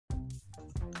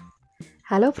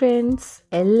Hello friends,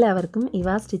 എല്ലാവർക്കും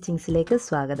ഇവാ സ്റ്റിച്ചിങ്സിലേക്ക്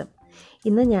സ്വാഗതം.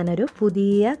 ഇന്ന് ഞാനൊരു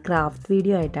പുതിയ ക്രാഫ്റ്റ്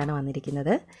വീഡിയോ ആയിട്ടാണ്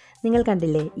വന്നിരിക്കുന്നത്. നിങ്ങൾ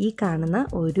കണ്ടില്ലേ, ഈ കാണുന്ന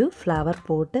ഒരു ഫ്ലവർ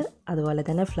പോട്ട്, അതുപോലെ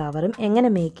തന്നെ ഫ്ലവറും എങ്ങനെ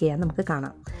മേക്ക് ചെയ്യാൻ നമുക്ക്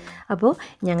കാണാം. അപ്പോൾ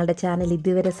ഞങ്ങളുടെ ചാനൽ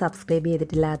ഇതുവരെ സബ്സ്ക്രൈബ്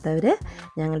ചെയ്തിട്ടില്ലാത്തവർ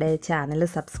ഞങ്ങളുടെ ചാനൽ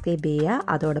സബ്സ്ക്രൈബ് ചെയ്യുക,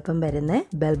 അതോടൊപ്പം വരുന്ന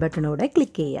ബെൽ ബട്ടണൂടെ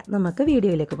ക്ലിക്ക് ചെയ്യുക. നമുക്ക്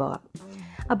വീഡിയോയിലേക്ക് പോകാം.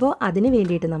 അപ്പോൾ അതിന്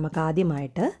വേണ്ടിയിട്ട് നമുക്ക്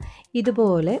ആദ്യമായിട്ട്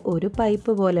ഇതുപോലെ ഒരു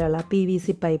പൈപ്പ് പോലെയുള്ള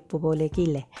PVC പൈപ്പ് പോലെയൊക്കെ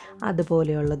ഇല്ലേ,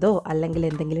 അതുപോലെയുള്ളതോ അല്ലെങ്കിൽ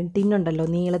എന്തെങ്കിലും ടിന്നുണ്ടല്ലോ,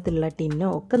 നീളത്തിലുള്ള ടിന്നോ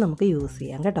ഒക്കെ നമുക്ക് യൂസ്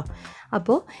ചെയ്യാം കേട്ടോ.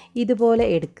 അപ്പോൾ ഇതുപോലെ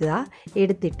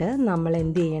എടുത്തിട്ട് നമ്മൾ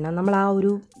എന്ത് ചെയ്യണം, നമ്മൾ ആ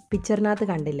ഒരു പിക്ചറിനകത്ത്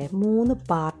കണ്ടില്ലേ 3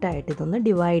 പാർട്ടായിട്ട് ഇതൊന്ന്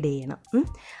ഡിവൈഡ് ചെയ്യണം.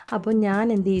 അപ്പോൾ ഞാൻ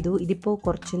എന്ത് ചെയ്തു, ഇതിപ്പോൾ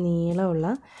കുറച്ച്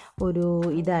നീളമുള്ള ഒരു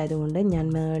ഇതായതുകൊണ്ട് ഞാൻ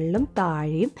മുകളിലും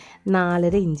താഴെയും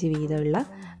 4.5 ഇഞ്ച് വീതമുള്ള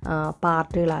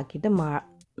പാർട്ടുകളാക്കിയിട്ട്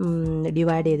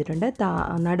ഡിവൈഡ് ചെയ്തിട്ടുണ്ട്.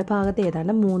 നടുഭാഗത്ത്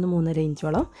ഏതാണ്ട് 3-3.5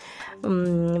 ഇഞ്ചോളം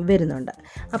വരുന്നുണ്ട്.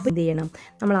 അപ്പോൾ എന്ത് ചെയ്യണം,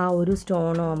 നമ്മൾ ആ ഒരു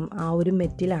സ്റ്റോണോ ആ ഒരു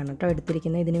മെറ്റിലാണ് കേട്ടോ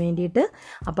എടുത്തിരിക്കുന്നത് ഇതിന് വേണ്ടിയിട്ട്.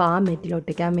 അപ്പോൾ ആ മെറ്റിൽ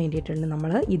ഒട്ടിക്കാൻ വേണ്ടിയിട്ടുണ്ട്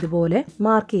നമ്മൾ ഇതുപോലെ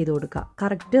മാർക്ക് ചെയ്ത് കൊടുക്കുക.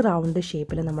 കറക്റ്റ് റൗണ്ട്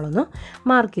ഷേപ്പിൽ നമ്മളൊന്ന്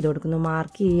മാർക്ക് ചെയ്ത് കൊടുക്കുന്നു.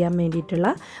 മാർക്ക് ചെയ്യാൻ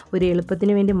വേണ്ടിയിട്ടുള്ള ഒരു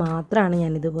എളുപ്പത്തിന് വേണ്ടി മാത്രമാണ്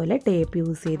ഞാൻ ഇതുപോലെ ടേപ്പ്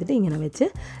യൂസ് ചെയ്തിട്ട് ഇങ്ങനെ വെച്ച്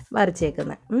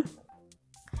വരച്ചേക്കുന്നത്.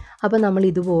 അപ്പോൾ നമ്മൾ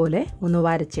ഇതുപോലെ ഒന്ന്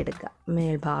വരച്ചെടുക്കുക.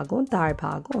 മേൽഭാഗവും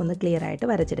താഴ്ഭാഗവും ഒന്ന് ക്ലിയർ ആയിട്ട്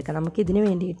വരച്ചെടുക്കുക. നമുക്കിതിന്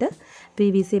വേണ്ടിയിട്ട്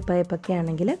PVC പൈപ്പൊക്കെ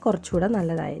ആണെങ്കിൽ കുറച്ചുകൂടെ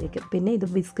നല്ലതായിരിക്കും. പിന്നെ ഇത്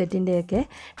ബിസ്ക്കറ്റിൻ്റെയൊക്കെ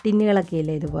ടിന്നുകളൊക്കെ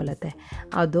ഇല്ലേ ഇതുപോലത്തെ,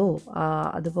 അതോ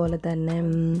അതുപോലെ തന്നെ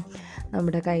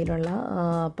നമ്മുടെ കയ്യിലുള്ള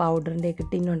പൗഡറിൻ്റെയൊക്കെ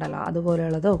ടിന്നുണ്ടല്ലോ,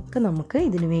 അതുപോലെയുള്ളതോ ഒക്കെ നമുക്ക്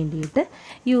ഇതിന് വേണ്ടിയിട്ട്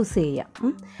യൂസ് ചെയ്യാം.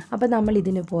 അപ്പോൾ നമ്മൾ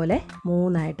ഇതിന് പോലെ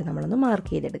 3ആയിട്ട് നമ്മളൊന്ന്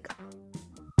മാർക്ക് ചെയ്തെടുക്കാം.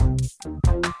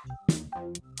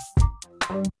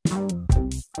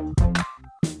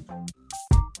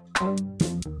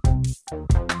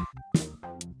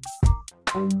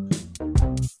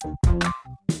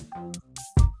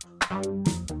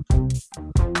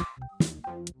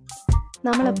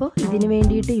 നമ്മളപ്പോൾ ഇതിന്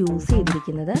വേണ്ടിയിട്ട് യൂസ്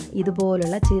ചെയ്തിരിക്കുന്നത്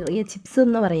ഇതുപോലുള്ള ചെറിയ ചിപ്സ്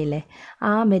എന്ന് പറയില്ലേ,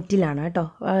 ആ മെറ്റിലാണ് കേട്ടോ.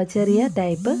 ചെറിയ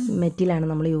ടൈപ്പ് മെറ്റിലാണ്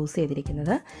നമ്മൾ യൂസ്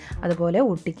ചെയ്തിരിക്കുന്നത്. അതുപോലെ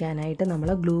ഒട്ടിക്കാനായിട്ട്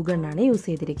നമ്മൾ ഗ്ലൂഗണ്ണാണ് യൂസ്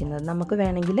ചെയ്തിരിക്കുന്നത്. നമുക്ക്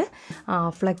വേണമെങ്കിൽ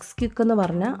ഫ്ലെക്സ് ക്വിക്ക് എന്ന്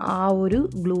പറഞ്ഞ ആ ഒരു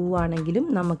ഗ്ലൂ ആണെങ്കിലും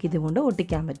നമുക്കിതുകൊണ്ട്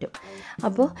ഒട്ടിക്കാൻ പറ്റും.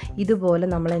 അപ്പോൾ ഇതുപോലെ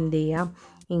നമ്മൾ എന്ത് ചെയ്യാം,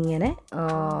 ഇങ്ങനെ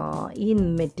ഈ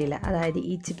മെറ്റിൽ, അതായത്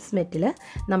ഈ ചിപ്സ് മെറ്റിൽ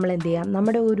നമ്മൾ എന്ത് ചെയ്യാം,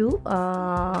 നമ്മുടെ ഒരു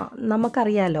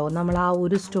നമുക്കറിയാമല്ലോ, നമ്മൾ ആ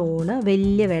ഒരു സ്റ്റോണ്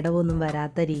വലിയ വിടവൊന്നും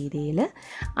വരാത്ത രീതിയിൽ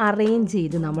അറേഞ്ച്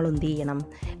ചെയ്ത് നമ്മൾ എന്ത് ചെയ്യണം,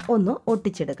 ഒന്ന്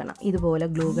ഒട്ടിച്ചെടുക്കണം. ഇതുപോലെ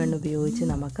ഗ്ലൂ ഗൺ ഉപയോഗിച്ച്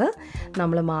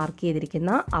നമ്മൾ മാർക്ക്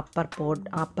ചെയ്തിരിക്കുന്ന അപ്പർ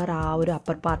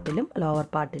പാർട്ടിലും ലോവർ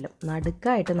പാർട്ടിലും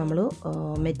നടുക്കായിട്ട് നമ്മൾ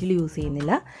മെറ്റിൽ യൂസ്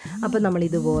ചെയ്യുന്നില്ല. അപ്പോൾ നമ്മൾ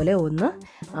ഇതുപോലെ ഒന്ന്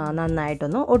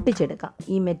നന്നായിട്ടൊന്ന് ഒട്ടിച്ചെടുക്കാം.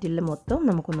 ഈ മെറ്റിൽ മൊത്തം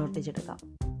നമുക്കൊന്ന് ഒട്ടിച്ചെടുക്കാം.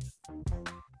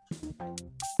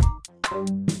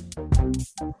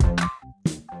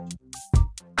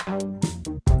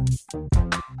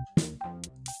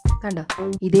 കണ്ടോ,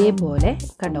 ഇതേപോലെ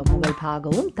കണ്ടോ, മുകൾ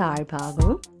ഭാഗവും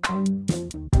താഴ്ഭാഗവും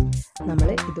നമ്മൾ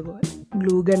ഇതുപോലെ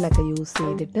ഗ്ലൂ ഗണ്ണൊക്കെ യൂസ്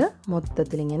ചെയ്തിട്ട്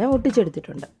മൊത്തത്തിൽ ഇങ്ങനെ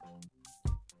ഒട്ടിച്ചെടുത്തിട്ടുണ്ട്.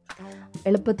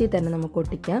 എളുപ്പത്തിൽ തന്നെ നമുക്ക്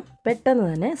ഒട്ടിക്കാം, പെട്ടെന്ന്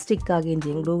തന്നെ സ്റ്റിക്കാകുകയും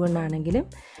ചെയ്യും. ഗ്ലൂ ഗണ്ണാണെങ്കിലും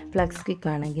ഫ്ലെക്സ് ക്വിക്ക്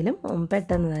ആണെങ്കിലും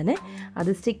പെട്ടെന്ന് തന്നെ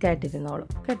അത് സ്റ്റിക്കായിട്ടിരുന്നോളും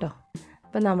കേട്ടോ.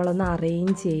 അപ്പം നമ്മളൊന്ന്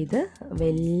അറേഞ്ച് ചെയ്ത്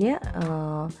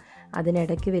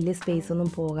അതിനിടയ്ക്ക് വലിയ സ്പേസ് ഒന്നും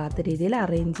പോകാത്ത രീതിയിൽ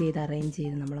അറേഞ്ച്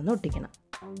ചെയ്ത് നമ്മളൊന്ന് ഒട്ടിക്കണം.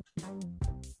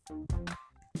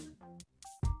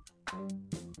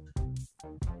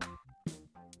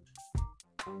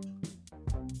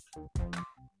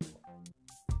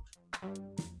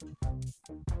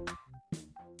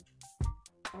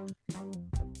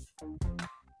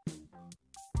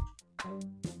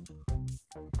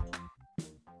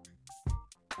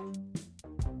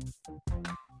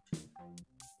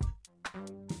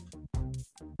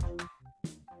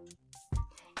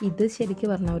 ഇത് ശരിക്കും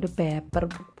പറഞ്ഞാൽ ഒരു പേപ്പർ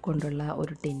കൊണ്ടുള്ള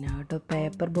ഒരു ടിന്നാണ് കേട്ടോ,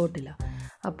 പേപ്പർ ബോട്ടിലാണ്.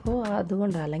 അപ്പോൾ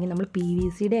അതുകൊണ്ടാണ്, അല്ലെങ്കിൽ നമ്മൾ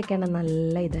PVCയുടെ ഒക്കെയാണ്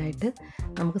നല്ല ഇതായിട്ട്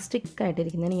നമുക്ക്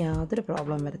സ്റ്റിക്കായിട്ടിരിക്കുന്നതിന് യാതൊരു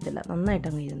പ്രോബ്ലം വരത്തില്ല, നന്നായിട്ട്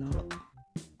അങ്ങ് ഇരുന്നോളും.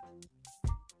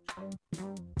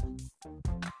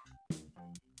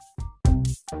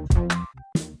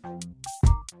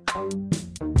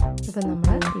 അപ്പം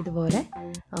നമ്മൾ ഇതുപോലെ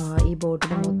ഈ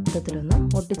ബോട്ടിൽ മൊത്തത്തിലൊന്ന്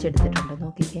ഒട്ടിച്ചെടുത്തിട്ടുണ്ട്.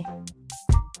 നോക്കിക്കേ,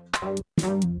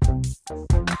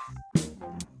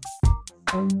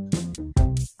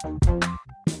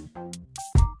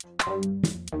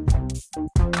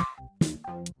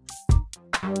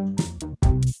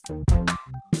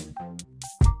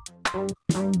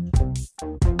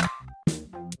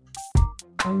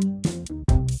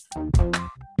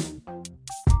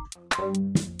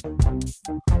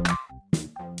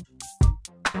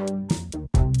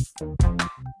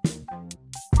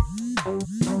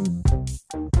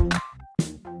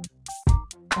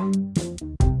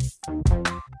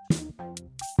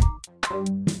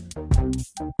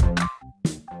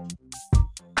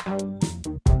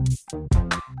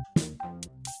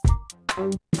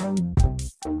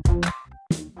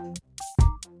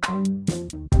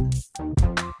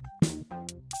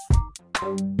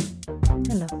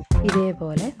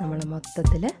 ഇതേപോലെ നമ്മൾ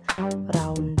മൊത്തത്തിൽ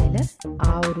റൗണ്ടിൽ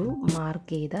ആ ഒരു മാർക്ക്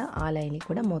ചെയ്ത ആ ലൈനിൽ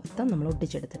കൂടെ മൊത്തം നമ്മൾ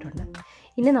ഒട്ടിച്ചെടുത്തിട്ടുണ്ട്.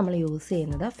 ഇനി നമ്മൾ യൂസ്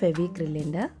ചെയ്യുന്നത്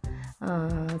ഫെവിക്രിലിൻ്റെ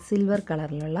സിൽവർ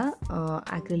കളറിലുള്ള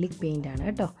അക്രിലിക് പെയിൻ്റാണ്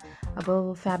കേട്ടോ. അപ്പോൾ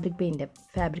ഫാബ്രിക്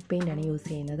പെയിൻ്റാണ് യൂസ്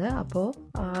ചെയ്യുന്നത്. അപ്പോൾ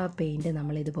ആ പെയിൻറ്റ്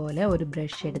നമ്മളിതുപോലെ ഒരു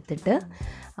ബ്രഷ് എടുത്തിട്ട്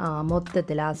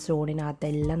മൊത്തത്തിൽ ആ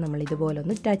സ്റ്റോണിനകത്തെല്ലാം നമ്മളിതുപോലെ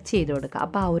ഒന്ന് ടച്ച് ചെയ്ത് കൊടുക്കുക.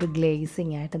 അപ്പോൾ ആ ഒരു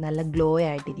ഗ്ലേസിങ് ആയിട്ട് നല്ല ഗ്ലോ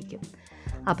ആയിട്ടിരിക്കും.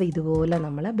 അപ്പോൾ ഇതുപോലെ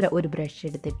നമ്മൾ ഒരു ബ്രഷ്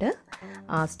എടുത്തിട്ട്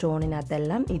ആ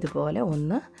സ്റ്റോണിനകത്തെല്ലാം ഇതുപോലെ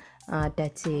ഒന്ന്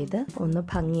ടച്ച് ചെയ്ത് ഒന്ന്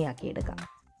ഭംഗിയാക്കി എടുക്കാം.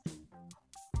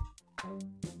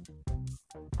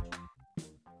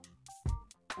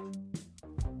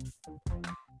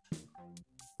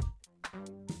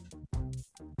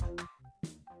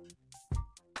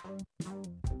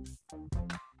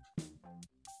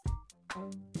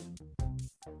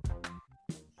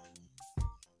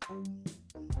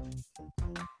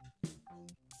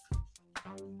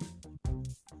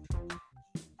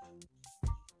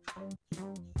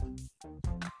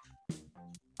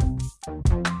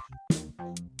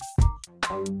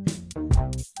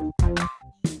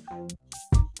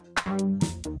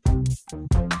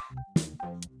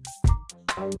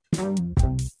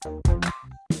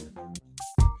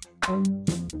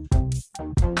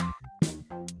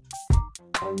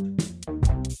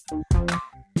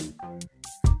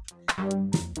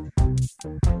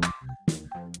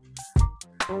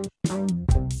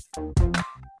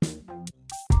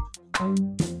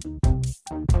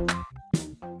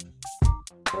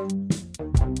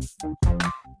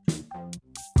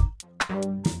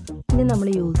 ഇനി നമ്മൾ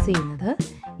യൂസ് ചെയ്യുന്നത്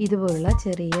ഇതുപോലുള്ള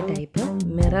ചെറിയ ടൈപ്പ്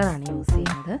മിററാണ് യൂസ്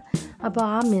ചെയ്യുന്നത്. അപ്പോൾ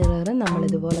ആ മിറർ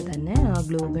നമ്മളിതുപോലെ തന്നെ ആ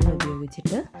ഗ്ലൂഗൺ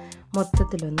ഉപയോഗിച്ചിട്ട്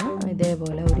മൊത്തത്തിലൊന്ന്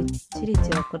ഇതേപോലെ ഒരു ഇച്ചിരി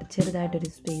ചെറുതായിട്ടൊരു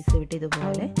സ്പേസ് വിട്ട്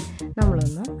ഇതുപോലെ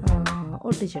നമ്മളൊന്ന്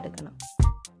ഒട്ടിച്ചെടുക്കണം.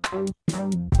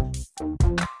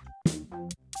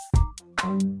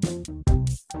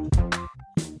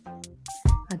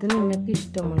 അത് നിങ്ങൾക്ക്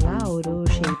ഇഷ്ടമുള്ള ഒരു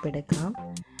ഷേപ്പ് എടുക്കാം.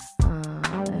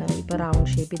 ഇപ്പോൾ റൗണ്ട്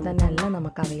ഷേപ്പിൽ തന്നെയല്ല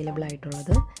നമുക്ക് അവൈലബിൾ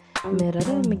ആയിട്ടുള്ളത്. മിറർ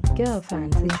മിക്ക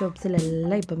ഫാൻസി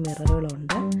ഷോപ്സിലെല്ലാം ഇപ്പം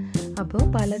മിററുകളുണ്ട്. അപ്പോൾ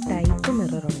പല ടൈപ്പ്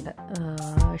മിററുണ്ട്,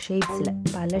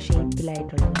 പല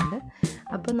ഷേപ്പിലായിട്ടുള്ളതുണ്ട്.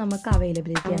 അപ്പോൾ നമുക്ക്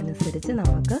അവൈലബിലിറ്റി അനുസരിച്ച്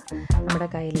നമുക്ക് നമ്മുടെ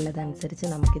കയ്യിലുള്ളതനുസരിച്ച്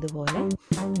നമുക്കിതുപോലെ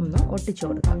ഒന്ന് ഒട്ടിച്ചു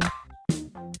കൊടുക്കാം.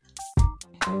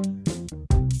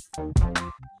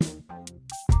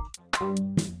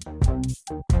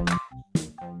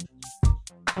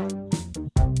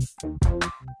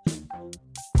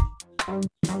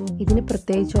 ഇതിന്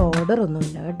പ്രത്യേകിച്ച് ഓർഡർ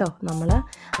ഒന്നുമില്ല കേട്ടോ. നമ്മൾ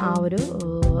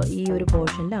ഈ ഒരു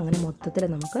പോർഷനിൽ അങ്ങനെ മൊത്തത്തിൽ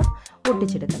നമുക്ക്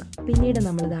ഒട്ടിച്ചെടുക്കണം. പിന്നീട്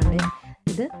നമ്മൾ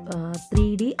ഇത്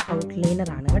 3D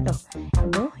ഔട്ട്ലൈനറാണ് കേട്ടോ.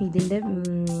 അപ്പോൾ ഇതിൻ്റെ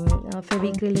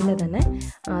ഫെവിക്രിലിൻ്റെ തന്നെ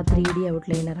 3D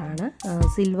ഔട്ട്ലൈനറാണ്,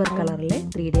 സിൽവർ കളറിലെ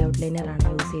 3D ഔട്ട്ലൈനറാണ്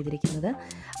യൂസ് ചെയ്തിരിക്കുന്നത്.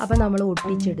 അപ്പോൾ നമ്മൾ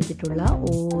ഒട്ടിച്ചെടുത്തിട്ടുള്ള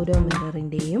ഓരോ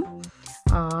മിററിൻ്റെയും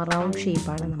റൗണ്ട്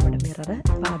ഷേപ്പാണ് നമ്മുടെ മിറർ.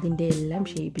 അപ്പോൾ അതിൻ്റെ എല്ലാം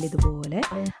ഷേപ്പിൽ ഇതുപോലെ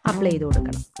അപ്ലൈ ചെയ്ത്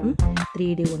കൊടുക്കണം.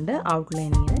 3D കൊണ്ട്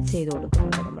ഔട്ട്ലൈനിങ് ചെയ്ത്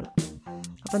കൊടുക്കുന്നുണ്ട് നമ്മൾ.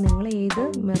 അപ്പോൾ നിങ്ങൾ ഏത്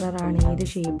മിററാണ്, ഏത്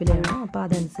ഷേപ്പിലാണോ അപ്പോൾ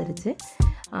അതനുസരിച്ച്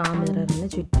ആ മിററിന്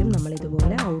ചുറ്റും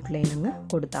നമ്മളിതുപോലെ ഔട്ട്ലൈനിങ്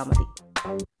കൊടുത്താൽ മതി.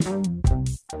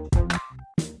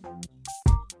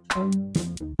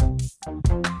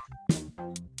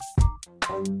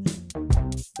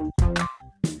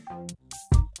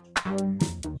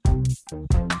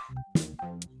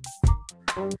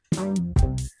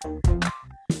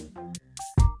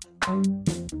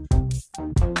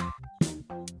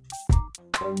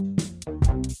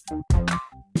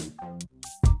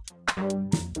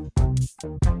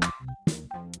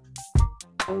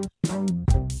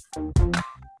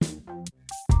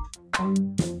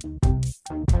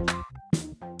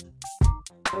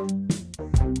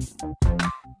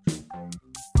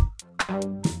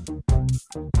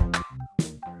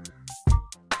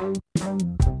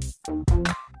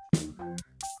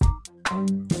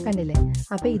 കണ്ടില്ലേ?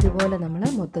 അപ്പോൾ ഇതുപോലെ നമ്മൾ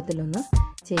മൊത്തത്തിലൊന്ന്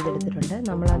ചെയ്തെടുത്തിട്ടുണ്ട്.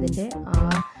 നമ്മളതിൻ്റെ ആ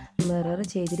മിറർ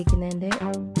ചെയ്തിരിക്കുന്നതിൻ്റെ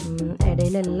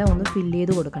ഇടയിലെല്ലാം ഒന്ന് ഫില്ല്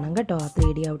ചെയ്ത് കൊടുക്കണം കേട്ടോ, ആ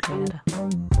 3D ഔട്ട്ലൈനർ.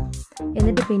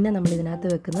 എന്നിട്ട് പിന്നെ നമ്മൾ ഇതിനകത്ത്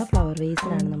വെക്കുന്ന ഫ്ലവർ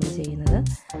വേസിനാണ് നമ്മൾ ചെയ്യുന്നത്.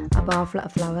 അപ്പോൾ ആ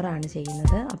ഫ്ലവറാണ്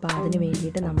ചെയ്യുന്നത്. അപ്പോൾ അതിന്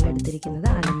വേണ്ടിയിട്ട് നമ്മൾ എടുത്തിരിക്കുന്നത്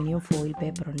അലുമിനിയം ഫോയിൽ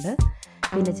പേപ്പറുണ്ട്,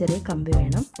 പിന്നെ ചെറിയ കമ്പി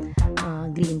വേണം,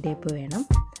 ഗ്രീൻ ടേപ്പ് വേണം,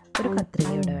 ഒരു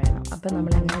കത്രികയുടെ വേണം. അപ്പോൾ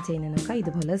നമ്മൾ എങ്ങനെ ചെയ്യുന്നത് നോക്കാം.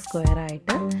 ഇതുപോലെ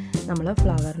സ്ക്വയറായിട്ട് നമ്മൾ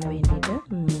ഫ്ലവറിന് വേണ്ടിയിട്ട്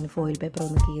ഫോയിൽ പേപ്പർ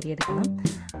ഒന്ന് കീറിയെടുക്കണം,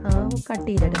 കട്ട്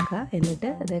ചെയ്തെടുക്കുക. എന്നിട്ട്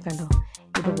അതേ കണ്ടോ,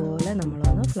 ഇതുപോലെ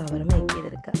നമ്മളൊന്ന് ഫ്ലവർ മേക്ക്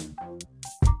ചെയ്തെടുക്കുക.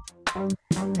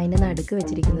 അതിൻ്റെ നടുക്ക്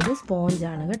വെച്ചിരിക്കുന്നത്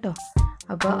സ്പോഞ്ചാണ് കേട്ടോ.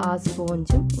 അപ്പോൾ ആ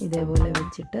സ്പോഞ്ചും ഇതേപോലെ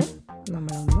വെച്ചിട്ട്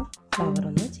നമ്മളൊന്ന്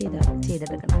ഫ്ലവറൊന്ന്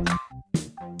ചെയ്തെടുക്കണം.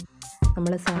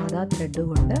 നമ്മൾ സാധാ ത്രെഡ്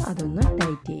കൊണ്ട് അതൊന്ന്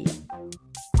ടൈറ്റ് ചെയ്യാം.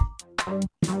 കണ്ടില്ലേ,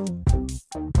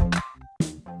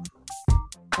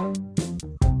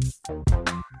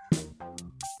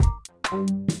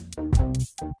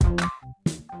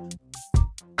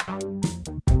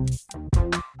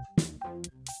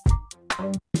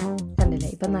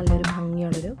 ഇപ്പം നല്ലൊരു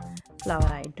ഭംഗിയുള്ളൊരു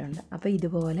ഫ്ലവർ ആയിട്ടുണ്ട്. അപ്പോൾ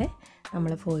ഇതുപോലെ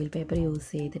നമ്മൾ ഫോയിൽ പേപ്പർ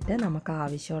യൂസ് ചെയ്തിട്ട് നമുക്ക്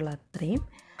ആവശ്യമുള്ള അത്രയും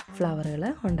ഫ്ലവറുകൾ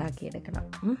ഉണ്ടാക്കിയെടുക്കണം.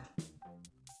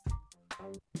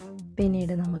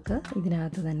 പിന്നീട് നമുക്ക്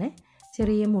ഇതിനകത്ത് തന്നെ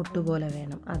ചെറിയ മുട്ട് പോലെ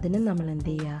വേണം. അതിന് നമ്മൾ എന്ത്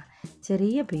ചെയ്യുക,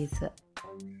 ചെറിയ പീസ്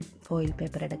ഫോയിൽ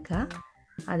പേപ്പർ എടുക്കുക,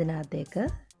 അതിനകത്തേക്ക്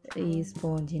ഈ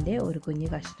സ്പോഞ്ചിൻ്റെ ഒരു കുഞ്ഞ്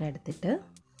കഷ്ണം എടുത്തിട്ട്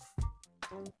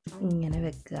ഇങ്ങനെ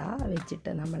വെക്കുക. വെച്ചിട്ട്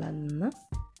നമ്മളൊന്ന്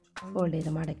ഫോൾഡ്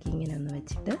ചെയ്ത് മടക്കി ഇങ്ങനെ ഒന്ന്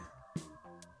വെച്ചിട്ട്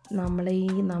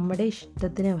നമ്മുടെ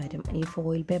ഇഷ്ടത്തിന് വരും. ഈ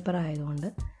ഫോയിൽ പേപ്പർ ആയതുകൊണ്ട്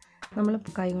നമ്മൾ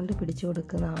കൈ കൊണ്ട് പിടിച്ചു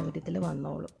കൊടുക്കുന്ന ആ ഒരു ഇതിൽ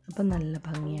വന്നോളും. അപ്പം നല്ല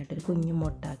ഭംഗിയായിട്ടൊരു കുഞ്ഞു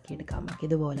മുട്ടാക്കി എടുക്കാൻ നമുക്ക്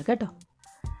ഇതുപോലെ കേട്ടോ.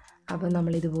 അപ്പം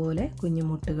നമ്മളിതുപോലെ കുഞ്ഞു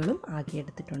മുട്ടുകളും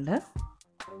ആക്കിയെടുത്തിട്ടുണ്ട്.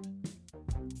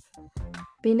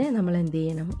 പിന്നെ നമ്മൾ എന്ത്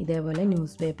ചെയ്യണം, ഇതേപോലെ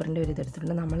ന്യൂസ് പേപ്പറിൻ്റെ ഒരു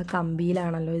ഇതെടുത്തിട്ടുണ്ട്. നമ്മൾ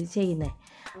കമ്പിയിലാണല്ലോ ഇത് ചെയ്യുന്നത്.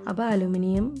 അപ്പോൾ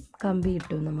അലുമിനിയം കമ്പി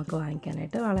കിട്ടും നമുക്ക്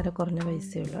വാങ്ങിക്കാനായിട്ട്, വളരെ കുറഞ്ഞ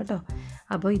പൈസയേ ഉള്ളൂ കേട്ടോ.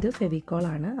 അപ്പോൾ ഇത്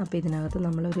ഫെവിക്കോളാണ്. അപ്പോൾ ഇതിനകത്ത്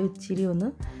നമ്മളൊരു ഇച്ചിരി ഒന്ന്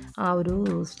ആ ഒരു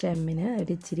സ്റ്റെമ്മിന്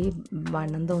ഒരു ഇച്ചിരി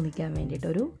വണ്ണം തോന്നിക്കാൻ വേണ്ടിയിട്ട്,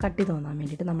 ഒരു കട്ടി തോന്നാൻ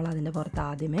വേണ്ടിയിട്ട് നമ്മൾ അതിൻ്റെ പുറത്ത്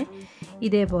ആദ്യമേ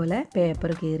ഇതേപോലെ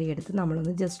പേപ്പർ കീറിയെടുത്ത്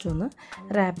നമ്മളൊന്ന് ജസ്റ്റ് ഒന്ന്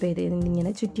റാപ്പ് ചെയ്ത്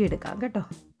ഇങ്ങനെ ചുറ്റിയെടുക്കാം കേട്ടോ.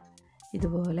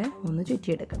 ഇതുപോലെ ഒന്ന്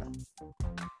ചുറ്റിയെടുക്കണം.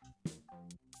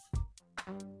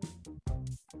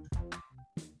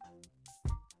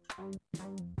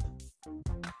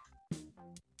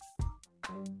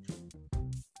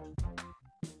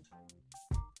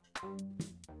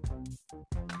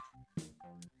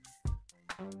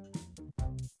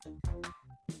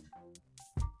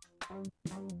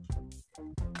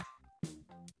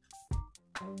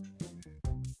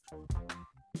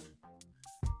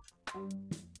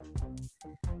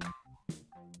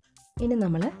 ഇനി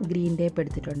നമ്മൾ ഗ്രീൻ ടേപ്പ്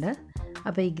എടുത്തിട്ടുണ്ട്.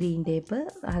 അപ്പോൾ ഈ ഗ്രീൻ ടേപ്പ്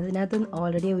അതിനകത്ത്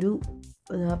ഓൾറെഡി ഒരു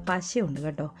പശയുണ്ട്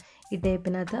കേട്ടോ ഈ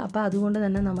ടേപ്പിനകത്ത്. അപ്പോൾ അതുകൊണ്ട്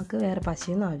തന്നെ നമുക്ക് വേറെ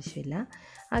പശയൊന്നും ആവശ്യമില്ല.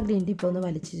 ആ ഗ്രീൻ ടേപ്പ് ഒന്ന്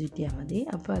വലിച്ച് ചുറ്റിയാൽ മതി.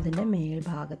 അപ്പോൾ അതിൻ്റെ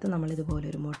മേൽഭാഗത്ത് നമ്മളിതുപോലെ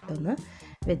ഒരു മുട്ടൊന്ന്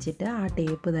വെച്ചിട്ട് ആ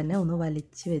ടേപ്പ് തന്നെ ഒന്ന്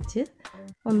വലിച്ച് വെച്ച്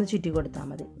ഒന്ന് ചുറ്റി കൊടുത്താൽ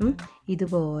മതി.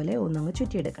 ഇതുപോലെ ഒന്നങ്ങ്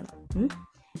ചുറ്റിയെടുക്കണം.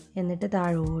 എന്നിട്ട്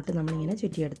താഴോട്ട് നമ്മളിങ്ങനെ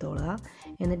ചുറ്റിയെടുത്തോളുക.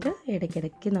 എന്നിട്ട്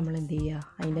ഇടയ്ക്കിടയ്ക്ക് നമ്മൾ എന്ത് ചെയ്യുക,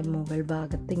 അതിൻ്റെ മുകൾ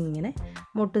ഭാഗത്ത് ഇങ്ങനെ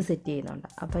മുട്ട് സെറ്റ് ചെയ്യുന്നുണ്ട്.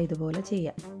 അപ്പോൾ ഇതുപോലെ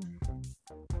ചെയ്യാം.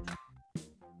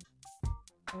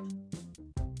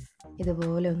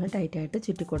 ഇതുപോലെ ഒന്ന് ടൈറ്റായിട്ട്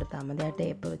ചുറ്റി കൊടുത്താൽ മതി ആ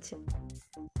ടേപ്പ് വെച്ച്.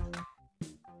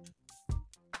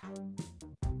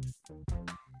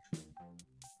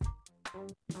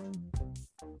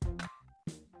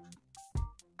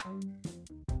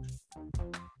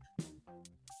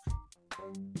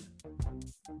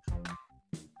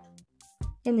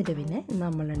 എന്നിട്ട് പിന്നെ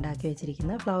നമ്മൾ ഉണ്ടാക്കി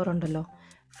വെച്ചിരിക്കുന്ന ഫ്ലവർ ഉണ്ടല്ലോ,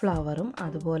 ഫ്ലവറും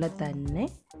അതുപോലെ തന്നെ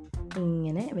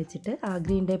ഇങ്ങനെ വെച്ചിട്ട് ആ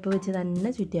ഗ്രീൻ ടേപ്പ് വെച്ച് തന്നെ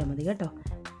ചുറ്റിയാൽ മതി കേട്ടോ.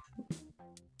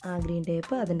 ആ ഗ്രീൻ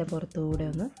ടേപ്പ് അതിൻ്റെ പുറത്തുകൂടെ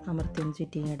ഒന്ന് അമർത്തി ഒന്ന്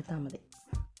ചുറ്റിയെടുത്താൽ മതി.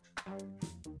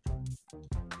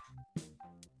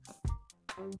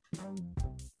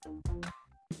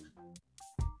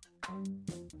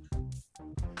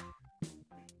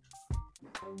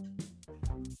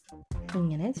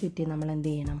 ഇങ്ങനെ ചുറ്റി നമ്മൾ എന്ത്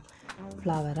ചെയ്യണം,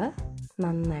 ഫ്ലവർ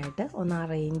നന്നായിട്ട് ഒന്ന്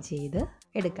അറേഞ്ച് ചെയ്ത്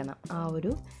എടുക്കണം. ആ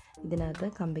ഒരു ഇതിനകത്ത്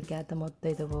കമ്പിക്കകത്ത് മൊത്തം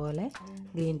ഇതുപോലെ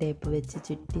ഗ്രീൻ ടേപ്പ് വെച്ച്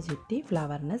ചുറ്റി ചുറ്റി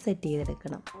ഫ്ലവറിനെ സെറ്റ്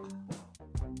ചെയ്തെടുക്കണം.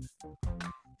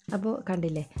 അപ്പോൾ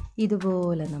കണ്ടില്ലേ,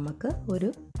 ഇതുപോലെ നമുക്ക് ഒരു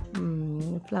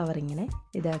ഫ്ലവർ ഇങ്ങനെ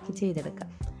ഇതാക്കി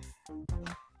ചെയ്തെടുക്കാം.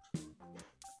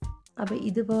 അപ്പോൾ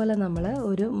ഇതുപോലെ നമ്മൾ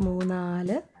ഒരു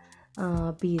 3-4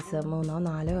 പീസ്, 3,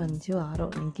 4, 5,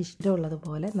 6 നിങ്ങൾക്ക്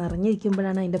ഇഷ്ടമുള്ളതുപോലെ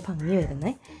നിറഞ്ഞിരിക്കുമ്പോഴാണ് അതിൻ്റെ ഭംഗി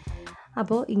വരുന്നത്.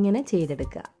 അപ്പോൾ ഇങ്ങനെ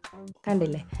ചെയ്തെടുക്കുക.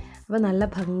 കണ്ടില്ലേ, അപ്പോൾ നല്ല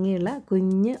ഭംഗിയുള്ള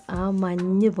കുഞ്ഞ് ആ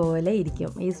മഞ്ഞ് പോലെ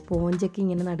ഇരിക്കും. ഈ സ്പോഞ്ചൊക്കെ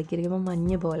ഇങ്ങനെ നടുക്കിയിരിക്കുമ്പോൾ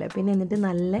മഞ്ഞ് പോലെ. പിന്നെ എന്നിട്ട്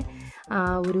നല്ല ആ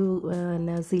ഒരു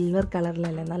സിൽവർ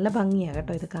കളറിലല്ലേ, നല്ല ഭംഗിയാണ്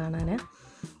കേട്ടോ ഇത് കാണാൻ.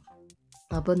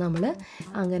 അപ്പോൾ നമ്മൾ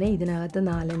അങ്ങനെ ഇതിനകത്ത്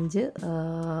 4-5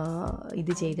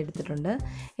 ഇത് ചെയ്തെടുത്തിട്ടുണ്ട്.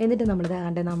 എന്നിട്ട്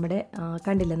നമ്മുടെ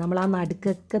കണ്ടില്ലേ, നമ്മൾ ആ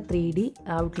നടുക്കൊക്കെ 3D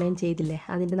ഔട്ട്ലൈൻ ചെയ്തില്ലേ,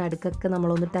 അതിൻ്റെ നടുക്കൊക്കെ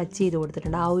നമ്മളൊന്ന് ടച്ച് ചെയ്ത്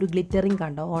കൊടുത്തിട്ടുണ്ട്. ആ ഒരു ഗ്ലിറ്ററിങ്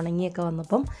കണ്ടോ, ഉണങ്ങിയൊക്കെ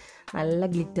വന്നപ്പം നല്ല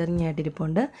ഗ്ലിറ്ററിങ്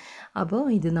ആയിട്ടിരിപ്പുണ്ട്. അപ്പോൾ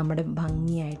ഇത് നമ്മുടെ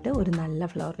ഭംഗിയായിട്ട് ഒരു നല്ല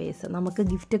ഫ്ലവർ വേസ് നമുക്ക്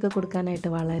ഗിഫ്റ്റൊക്കെ കൊടുക്കാനായിട്ട്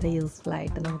വളരെ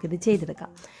യൂസ്ഫുള്ളായിട്ട് നമുക്കിത് ചെയ്തെടുക്കാം.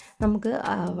 നമുക്ക്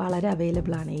വളരെ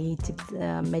അവൈലബിളാണ്. ഈ ചിപ്സ്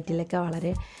മെറ്റലൊക്കെ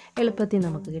വളരെ എളുപ്പത്തിൽ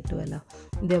നമുക്ക് കിട്ടുമല്ലോ.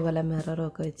 ഇതേപോലെ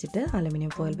മിററൊക്കെ വെച്ചിട്ട്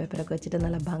അലുമിനിയം ഫോയിൽ പേപ്പറൊക്കെ വെച്ചിട്ട്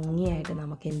നല്ല ഭംഗിയായിട്ട്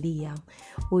നമുക്ക് എന്ത് ചെയ്യാം,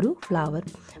 ഒരു ഫ്ലവർ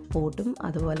പോട്ടും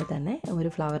അതുപോലെ തന്നെ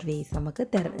ഒരു ഫ്ലവർ വേസ് നമുക്ക്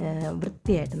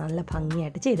വൃത്തിയായിട്ട് നല്ല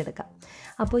ഭംഗിയായിട്ട് ചെയ്തെടുക്കാം.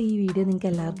 അപ്പോൾ ഈ വീഡിയോ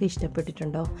നിങ്ങൾക്ക് എല്ലാവർക്കും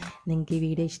ഇഷ്ടപ്പെട്ടിട്ടുണ്ടോ? നിങ്ങൾക്ക് ഈ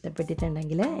വീഡിയോ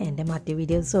ഇഷ്ടപ്പെട്ടിട്ടുണ്ടെങ്കിൽ എൻ്റെ മറ്റ്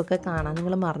വീഡിയോസും ഒക്കെ കാണാൻ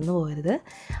നിങ്ങൾ മറന്നു പോകരുത്.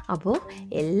 അപ്പോൾ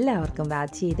എല്ലാവർക്കും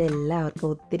വാച്ച് ചെയ്ത എല്ലാവർക്കും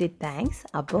ഒത്തിരി താങ്ക്സ്.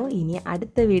 അപ്പോൾ ഇനി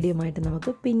അടുത്ത വീഡിയോയുമായിട്ട്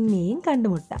നമുക്ക് പിന്നെയും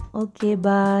കണ്ടുമുട്ടാം. Okay,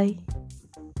 by.